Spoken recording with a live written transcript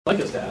Like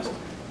us to ask.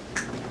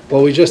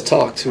 Well, we just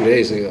talked 2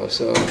 days ago,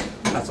 so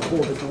That's a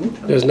whole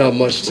different. there's not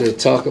much to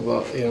talk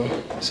about,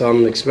 So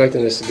I'm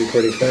expecting this to be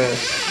pretty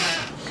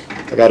fast.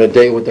 I got a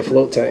date with the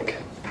float tank.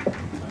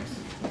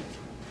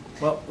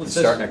 Well, let's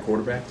Starting at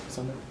quarterback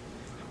Sunday?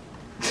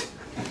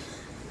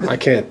 I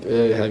can't.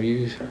 Have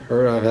you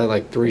heard? I've had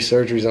like 3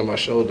 surgeries on my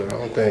shoulder. I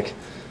don't think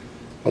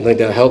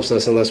that helps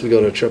us unless we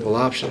go to a triple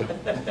option.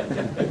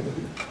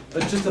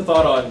 Just a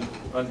thought on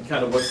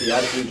kind of what's the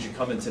attitude as you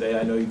come in today.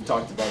 I know you've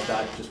talked about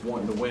that, just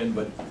wanting to win,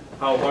 but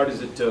how hard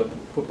is it to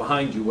put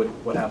behind you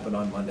what happened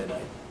on Monday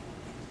night?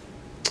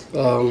 I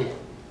don't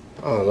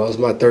know. It's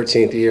my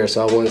 13th year,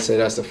 so I wouldn't say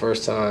that's the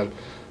first time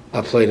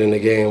I played in a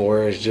game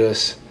where it's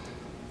just,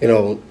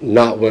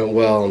 not went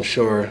well. I'm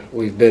sure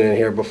we've been in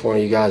here before,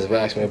 and you guys have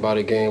asked me about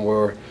a game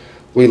where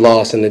we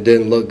lost and it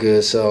didn't look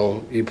good.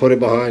 So you put it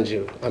behind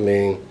you. I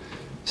mean,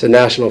 it's a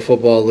National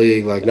Football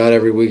League. Like, not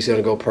every week's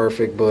gonna go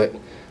perfect, but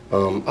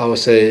I would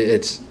say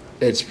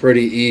it's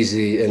pretty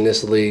easy in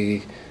this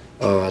league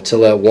to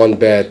let one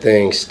bad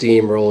thing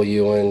steamroll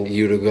you and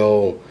you to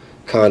go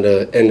kind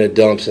of in the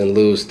dumps and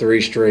lose 3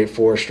 straight,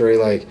 4 straight.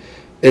 Like,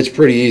 it's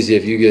pretty easy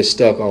if you get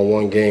stuck on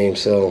one game.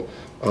 So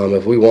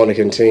if we want to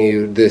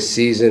continue this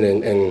season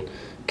and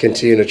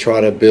continue to try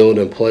to build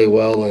and play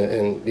well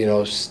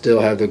and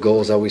still have the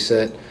goals that we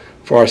set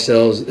for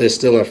ourselves, it's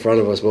still in front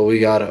of us. But we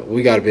gotta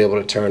be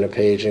able to turn the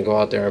page and go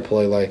out there and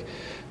play. Like,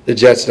 the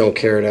Jets don't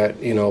care that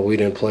we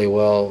didn't play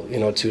well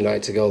 2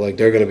 nights ago. Like,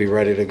 they're going to be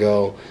ready to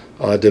go.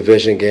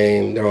 Division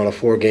game, they're on a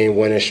 4-game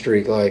winning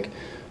streak. Like,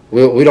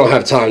 we don't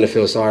have time to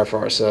feel sorry for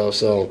ourselves.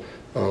 So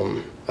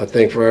I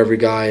think for every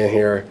guy in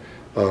here,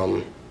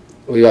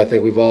 I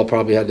think we've all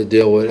probably had to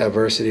deal with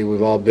adversity.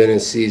 We've all been in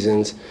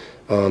seasons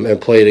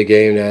and played a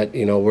game that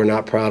we're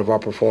not proud of our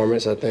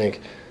performance. I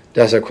think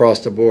that's across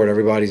the board.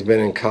 Everybody's been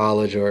in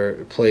college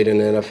or played in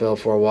the NFL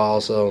for a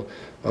while. So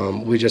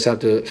we just have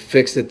to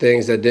fix the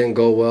things that didn't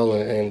go well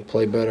and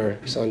play better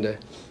Sunday.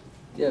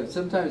 Yeah,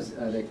 sometimes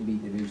there can be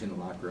division in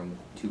the locker room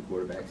with 2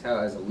 quarterbacks. How,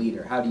 as a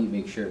leader, how do you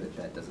make sure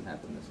that doesn't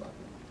happen in this locker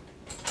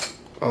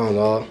room? I don't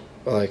know.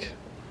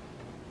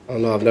 I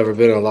don't know. I've never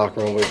been in a locker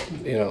room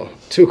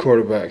with 2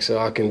 quarterbacks, so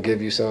I can give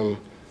you some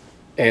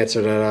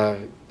answer that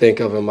I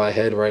think of in my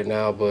head right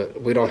now. But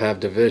we don't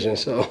have division,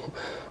 so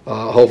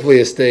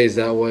hopefully it stays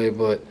that way.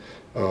 But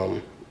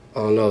I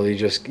don't know. You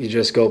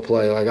just go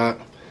play.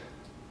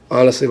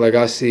 Honestly,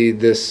 I see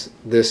this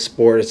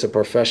sport, it's a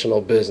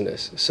professional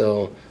business.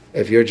 So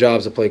if your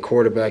job's to play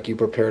quarterback, you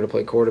prepare to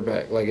play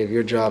quarterback. Like, if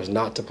your job's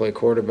not to play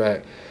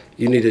quarterback,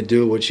 you need to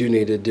do what you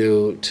need to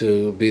do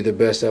to be the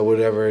best at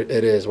whatever it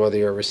is, whether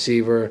you're a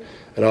receiver,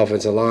 an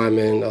offensive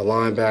lineman, a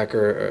linebacker,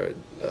 or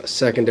a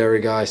secondary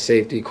guy,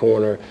 safety,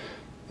 corner.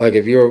 Like,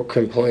 if you're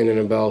complaining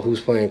about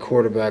who's playing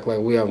quarterback, like,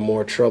 we have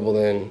more trouble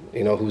than,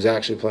 who's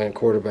actually playing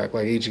quarterback.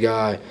 Like, each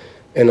guy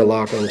in the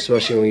locker room,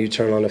 especially when you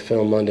turn on the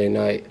film Monday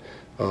night,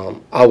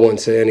 I wouldn't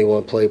say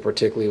anyone played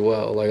particularly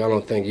well. Like, I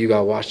don't think you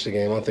guys watched the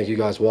game. I don't think you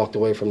guys walked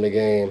away from the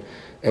game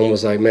and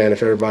was like, man,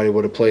 if everybody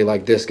would have played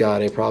like this guy,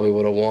 they probably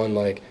would have won.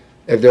 Like,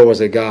 if there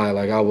was a guy,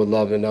 like, I would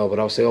love to know. But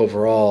I would say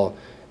overall,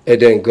 it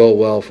didn't go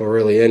well for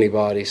really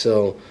anybody.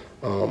 So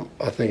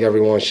I think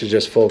everyone should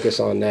just focus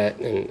on that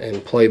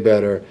and play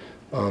better.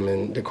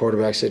 And the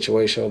quarterback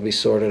situation will be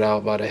sorted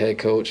out by the head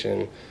coach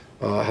and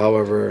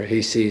however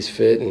he sees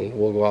fit, and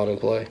we'll go out and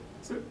play.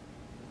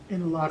 In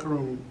the locker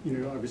room,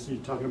 obviously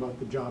you're talking about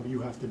the job you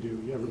have to do.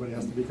 Everybody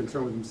has to be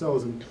concerned with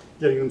themselves and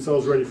getting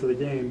themselves ready for the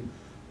game.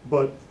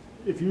 But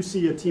if you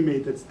see a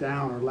teammate that's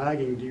down or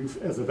lagging,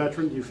 as a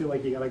veteran, do you feel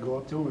like you got to go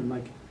up to him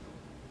and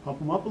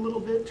pump him up a little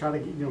bit, try to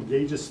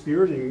gauge his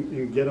spirit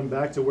and get him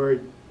back to where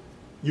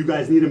you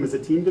guys need him as a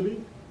team to be?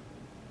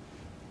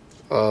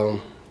 I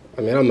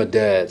mean, I'm a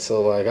dad,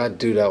 so I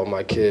do that with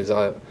my kids.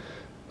 I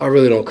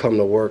really don't come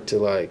to work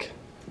to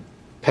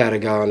pat a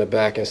guy on the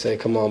back and say,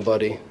 "Come on,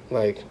 buddy."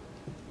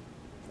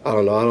 I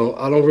don't know.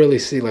 I don't really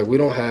see, we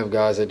don't have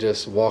guys that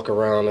just walk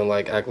around and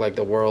act like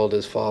the world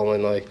is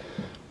falling.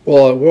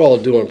 Well, we're all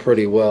doing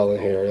pretty well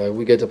in here.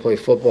 We get to play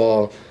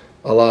football.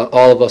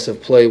 All of us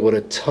have played with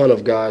a ton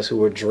of guys who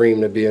would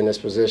dream to be in this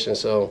position.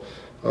 So,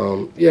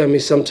 yeah, I mean,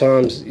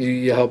 sometimes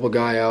you help a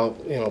guy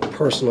out,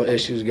 personal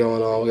issues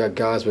going on. We got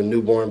guys with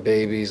newborn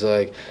babies,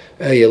 hey,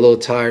 you're a little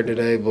tired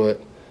today,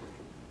 but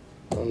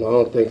I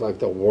don't think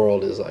the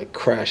world is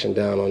crashing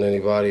down on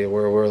anybody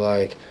where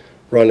we're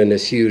running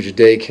this huge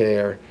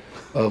daycare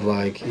of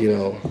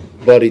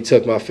buddy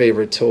took my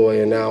favorite toy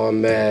and now I'm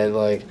mad.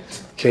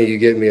 Can you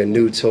get me a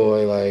new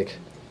toy? I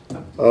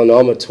don't know.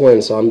 I'm a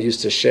twin, so I'm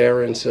used to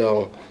sharing.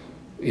 So,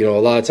 a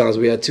lot of times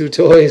we had 2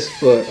 toys,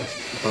 but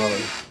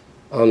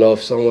I don't know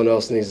if someone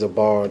else needs to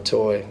borrow a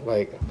toy.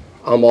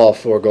 I'm all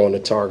for going to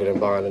Target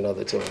and buying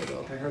another toy,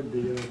 though. I heard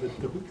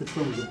the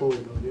twin was a bully,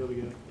 though, the other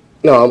guy.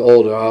 No, I'm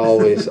older. I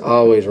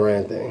always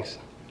ran things.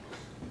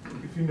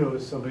 If you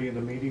noticed somebody in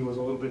the meeting was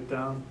a little bit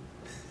down,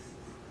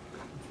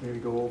 maybe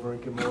go over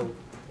and give them a little.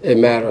 It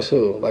matters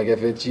who.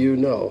 If it's you,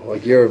 no.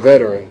 You're a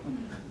veteran.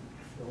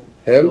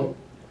 Him?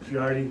 If you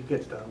already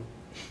gets down.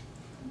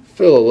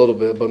 Phil a little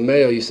bit, but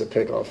Mayo used to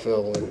pick on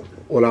Phil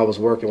when I was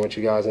working with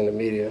you guys in the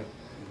media.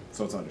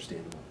 So it's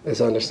understandable.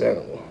 It's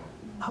understandable.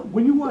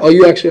 When you watch. Oh,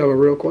 you actually have a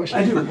real question?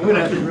 I do, I'm gonna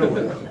ask you a real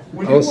one.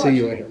 When I you don't see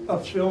you watch in here. a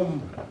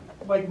film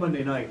like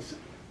Monday Nights,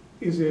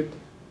 is it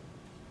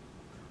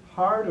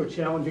hard or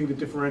challenging to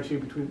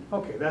differentiate between,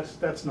 okay,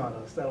 that's not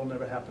us, that'll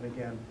never happen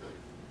again,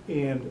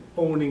 and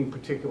owning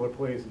particular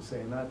plays and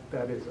saying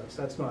that is us,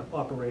 that's not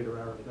operator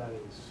error, that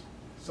is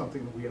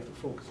something that we have to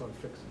focus on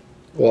fixing?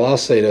 Well, I'll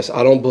say this.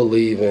 I don't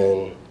believe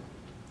in,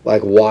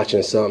 like,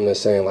 watching something and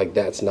saying, like,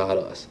 that's not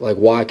us. Like,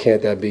 why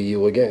can't that be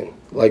you again?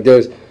 Like,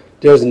 there's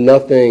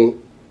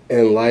nothing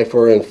in life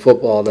or in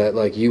football that,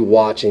 like, you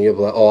watch and you'll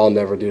be like, oh, I'll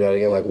never do that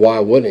again. Like, why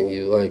wouldn't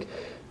you? Like,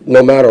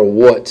 no matter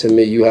what, to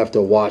me, you have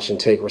to watch and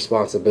take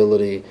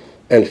responsibility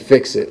and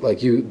fix it.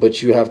 But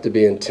you have to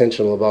be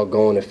intentional about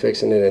going and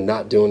fixing it and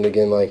not doing it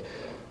again. Like,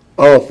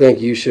 I don't think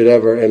you should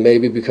ever, and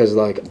maybe because,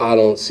 like, I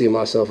don't see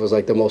myself as,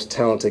 like, the most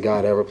talented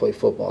guy to ever play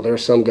football. There are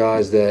some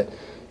guys that,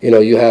 you know,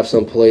 you have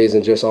some plays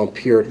and just on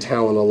pure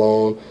talent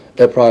alone,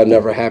 that probably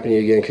never happen to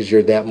you again because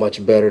you're that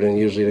much better than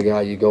usually the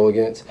guy you go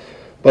against.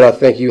 But I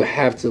think you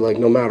have to, like,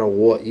 no matter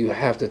what, you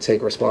have to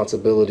take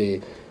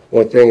responsibility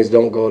when things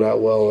don't go that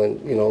well.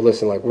 And, you know,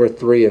 listen, like, we're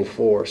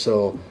 3-4.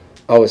 So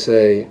I would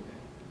say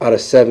out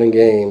of 7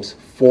 games,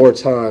 4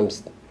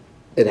 times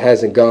it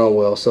hasn't gone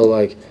well. So,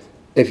 like,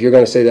 if you're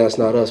going to say that's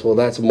not us, well,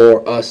 that's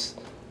more us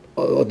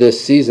this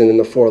season in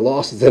the 4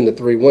 losses than the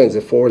 3 wins.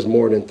 If 4 is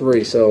more than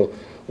 3. So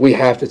we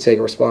have to take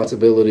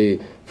responsibility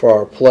for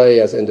our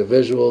play as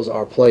individuals,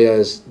 our play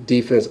as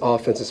defense,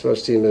 offense, and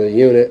special team in a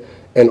unit,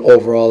 and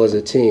overall as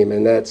a team.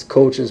 And that's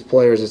coaches,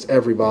 players, it's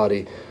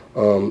everybody.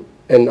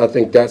 And I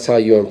think that's how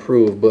you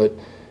improve. But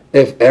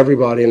if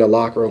everybody in the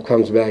locker room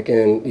comes back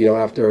in, you know,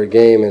 after a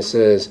game and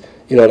says,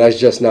 you know, that's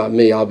just not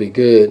me, I'll be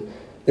good,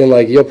 then,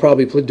 like, you'll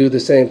probably do the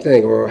same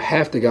thing, or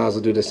half the guys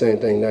will do the same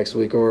thing next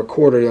week, or a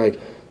quarter. Like,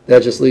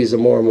 that just leads to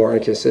more and more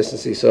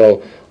inconsistency.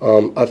 So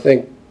I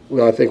think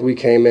we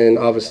came in,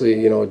 obviously,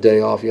 you know, a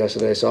day off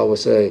yesterday, so I would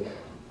say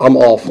I'm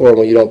all for it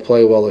when you don't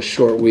play well a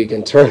short week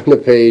and turn the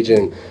page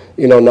and,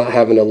 you know, not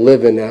having to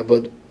live in that.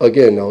 But,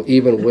 again, though,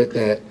 even with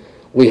that,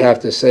 we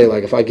have to say,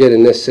 like, if I get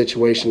in this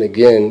situation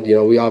again, you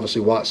know, we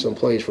obviously watched some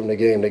plays from the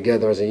game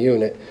together as a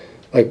unit.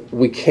 Like,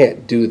 we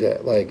can't do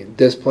that. Like,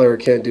 this player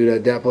can't do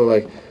that player.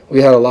 Like,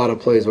 we had a lot of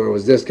plays where it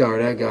was this guy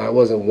or that guy. It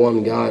wasn't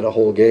one guy the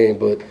whole game.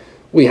 But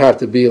we have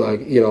to be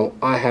like, you know,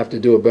 I have to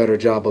do a better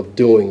job of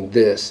doing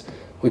this.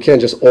 We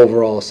can't just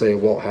overall say it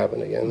won't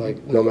happen again.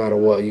 Like, no matter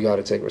what, you got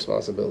to take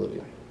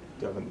responsibility.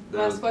 Devin,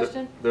 Last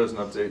question? There's an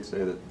update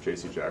today that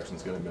J.C.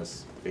 Jackson's going to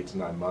miss 8 to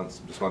 9 months.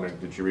 I'm just wondering,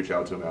 did you reach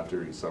out to him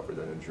after he suffered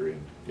that injury?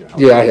 And, you know, how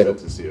Yeah, I hit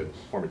was it him. to see a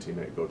former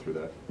teammate go through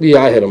that?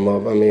 Yeah, I hit him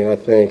up. I mean, I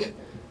think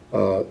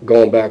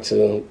going back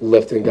to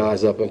lifting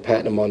guys up and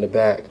patting them on the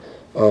back,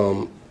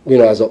 you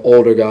know, as an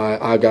older guy,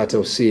 I got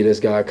to see this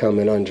guy come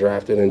in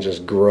undrafted and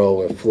just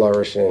grow and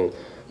flourish and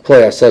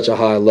play at such a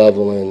high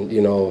level. And,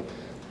 you know,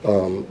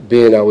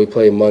 being that we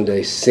played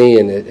Monday,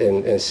 seeing it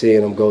and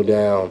seeing him go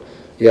down,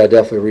 yeah, I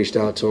definitely reached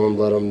out to him,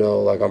 let him know,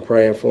 like, I'm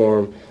praying for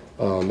him.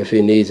 If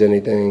he needs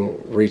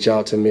anything, reach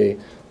out to me.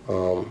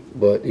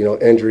 But, you know,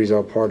 injuries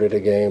are part of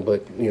the game.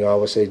 But, you know, I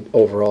would say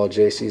overall,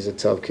 JC's a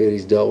tough kid.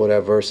 He's dealt with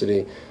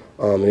adversity,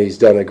 and he's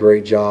done a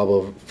great job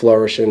of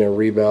flourishing and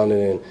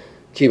rebounding and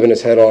keeping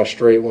his head on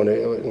straight when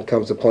it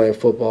comes to playing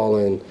football.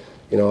 And,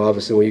 you know,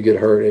 obviously when you get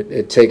hurt,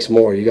 it takes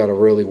more. You got to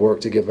really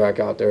work to get back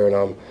out there,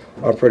 and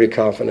I'm pretty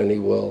confident he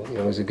will. You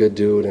know, he's a good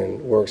dude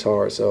and works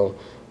hard. So,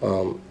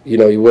 you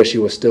know, you wish he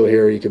was still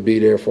here. You could be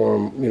there for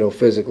him, you know,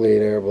 physically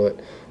there. But,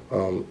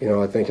 you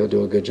know, I think he'll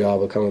do a good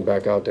job of coming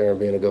back out there and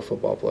being a good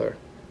football player.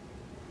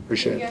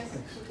 Appreciate it. Yes.